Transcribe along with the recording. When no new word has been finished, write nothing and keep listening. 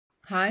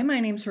Hi, my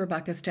name's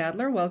Rebecca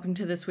Stadler. Welcome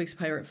to this week's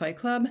Pirate Fight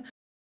Club.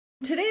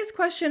 Today's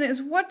question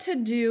is what to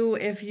do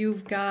if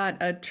you've got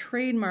a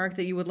trademark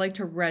that you would like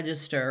to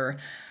register,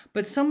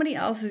 but somebody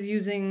else is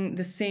using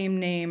the same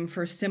name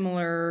for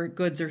similar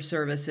goods or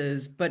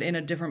services, but in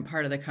a different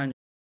part of the country.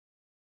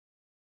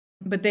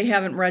 But they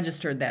haven't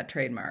registered that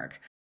trademark.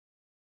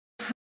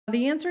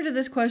 The answer to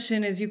this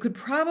question is you could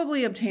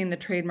probably obtain the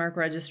trademark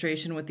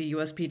registration with the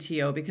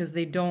USPTO because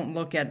they don't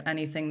look at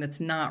anything that's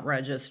not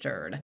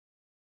registered.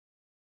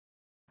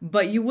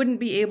 But you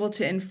wouldn't be able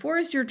to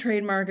enforce your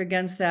trademark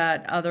against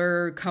that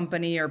other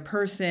company or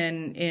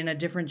person in a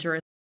different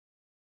jurisdiction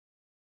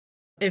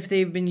if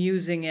they've been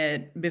using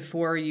it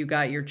before you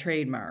got your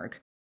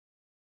trademark.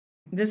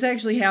 This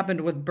actually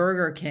happened with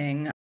Burger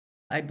King,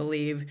 I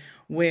believe,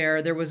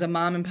 where there was a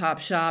mom and pop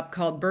shop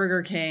called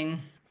Burger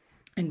King,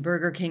 and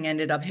Burger King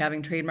ended up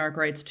having trademark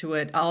rights to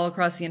it all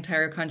across the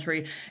entire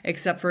country,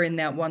 except for in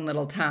that one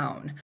little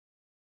town.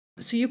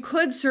 So you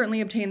could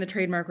certainly obtain the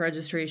trademark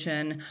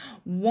registration.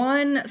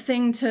 One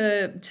thing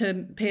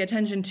to pay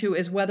attention to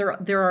is whether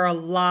there are a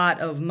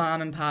lot of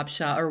mom and pop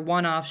shop or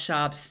one-off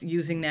shops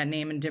using that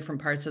name in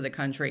different parts of the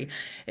country.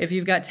 If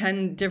you've got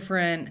 10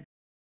 different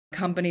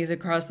companies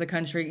across the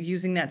country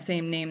using that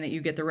same name that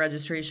you get the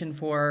registration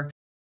for,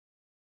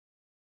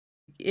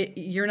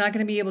 you're not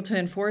going to be able to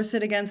enforce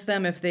it against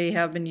them if they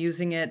have been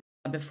using it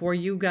before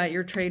you got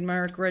your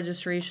trademark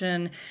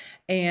registration,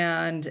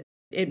 and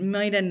it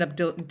might end up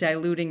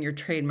diluting your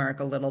trademark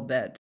a little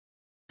bit.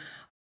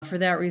 For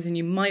that reason,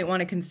 you might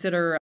want to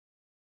consider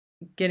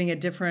getting a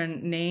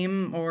different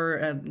name or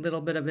a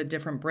little bit of a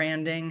different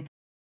branding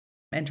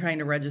and trying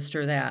to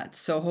register that.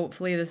 So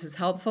hopefully this is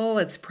helpful.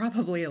 It's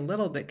probably a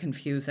little bit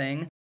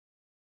confusing.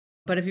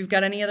 But if you've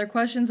got any other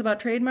questions about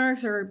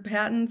trademarks or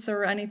patents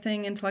or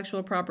anything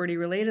intellectual property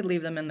related,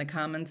 leave them in the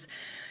comments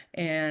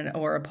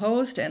or a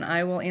post, and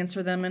I will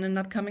answer them in an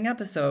upcoming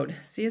episode.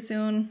 See you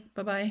soon.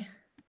 Bye-bye.